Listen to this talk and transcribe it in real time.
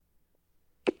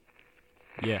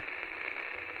Yeah.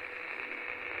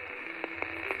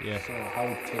 Yeah. So how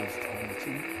it tastes on the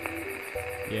teeth?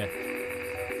 Yeah.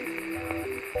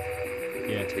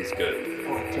 Yeah. It tastes good.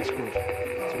 Oh, it tastes good.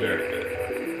 It's very good.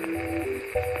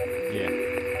 Yeah.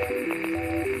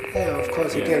 Yeah, of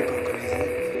course you can't go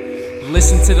crazy.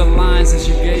 Listen to the lines as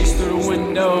you gaze through the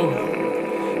window.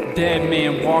 Dead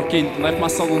man walking, left my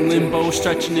soul in limbo,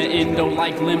 stretching the endo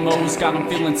like limos. Got him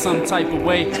feeling some type of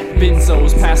way.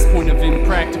 Benzos, past point of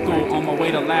impractical, on my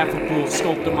way to laughable.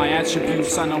 Scope to my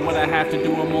attributes, I know what I have to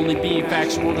do. I'm only being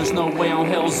factual. There's no way on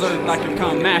hell's earth I can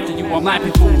come after you. I'm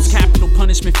lapping fools. Capital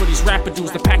punishment for these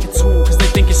rapidos. The pack a tool, cause they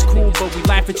think it's cool, but we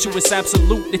laugh at you. It's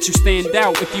absolute that you stand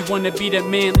out. If you wanna be that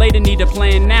man later, need a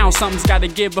plan now. Something's gotta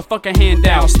give, but fuck a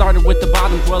handout. Started with the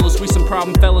bottom dwellers, we some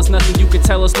problem fellas. Nothing you could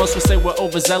tell us, most would say we're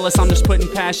overzealous. I'm just putting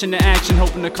passion to action,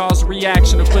 hoping to cause a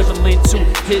reaction equivalent to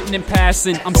hitting and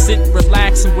passing. I'm sitting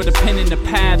relaxing with a pen in the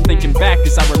pad, thinking back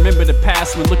as I remember the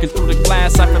past. When looking through the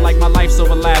glass, I feel like my life's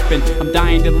overlapping. I'm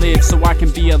dying to live so I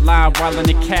can be alive while in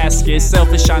a casket.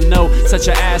 Selfish, I know, such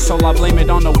an asshole. I blame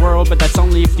it on the world, but that's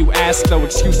only if you ask though.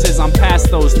 Excuses, I'm past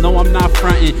those. No, I'm not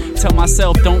fronting. Tell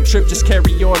myself, don't trip, just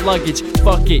carry your luggage.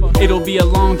 Fuck it, it'll be a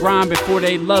long grind before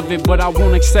they love it, but I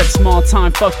won't accept small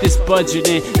time. Fuck this budget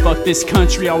and fuck this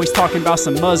country. Always talking about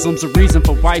some Muslims, a reason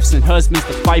for wives and husbands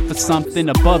to fight for something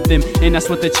above them, and that's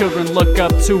what the children look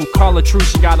up to. Call a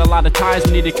truce, you got a lot of ties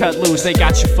we need to cut loose. They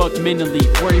got you fucked mentally,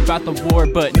 worry about the war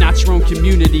but not your own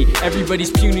community.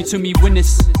 Everybody's puny to me.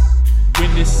 Witness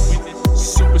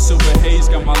super silver haze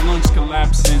got my lungs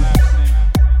collapsing.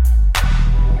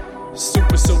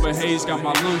 Super silver haze got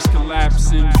my lungs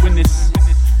collapsing. Witness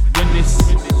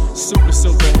super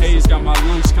silver haze got my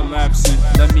lungs collapsing.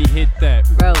 Let me hit that.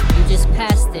 Bro, you just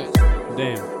passed it.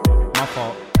 Damn, my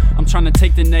fault. I'm trying to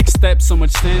take the next step, so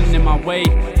much standing in my way.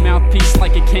 Mouthpiece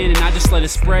like a cannon, I just let it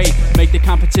spray. Make the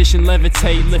competition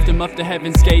levitate, lift them up to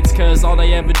heaven's gates. Cause all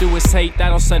they ever do is hate,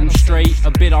 that'll set them straight. A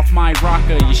bit off my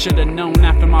rocker, you should've known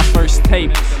after my first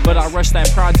tape. But I rushed that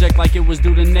project like it was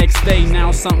due the next day.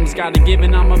 Now something's gotta give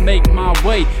and I'ma make my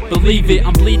way. Believe it,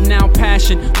 I'm bleeding out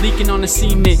passion, leaking on the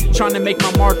cement. Trying to make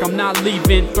my mark, I'm not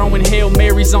leaving. Throwing Hail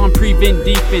Marys on prevent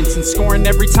defense and scoring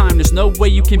every time. There's no way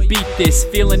you can beat this.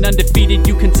 Feeling undefeated,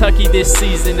 you Kentucky this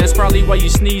season. That's probably why you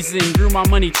sneezing. Grew my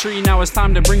money tree, now it's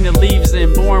time to bring the leaves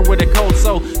in. Born with a cold,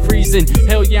 so freezing.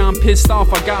 Hell yeah, I'm pissed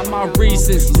off, I got my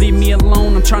reasons. Leave me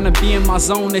alone, I'm trying to be in my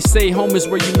zone. They say home is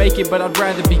where you make it, but I'd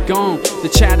rather be gone. The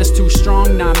chat is too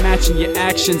strong, not matching your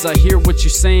actions. I hear what you're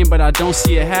saying, but I don't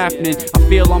see it happening. I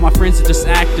feel all my friends are just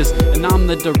actors, and I'm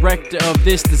the director of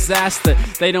this disaster.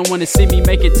 They don't want to see me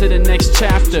make it to the next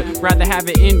chapter. Rather have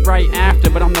it end right after,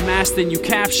 but I'm the master and you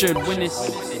captured. Witness.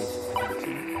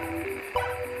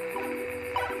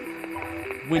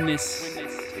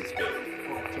 Tastes good.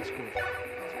 Oh, it tastes good.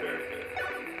 It's very good.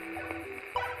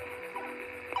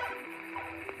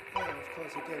 Yeah, of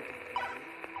course you can't go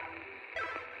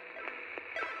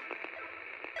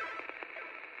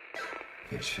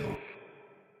crazy. It's your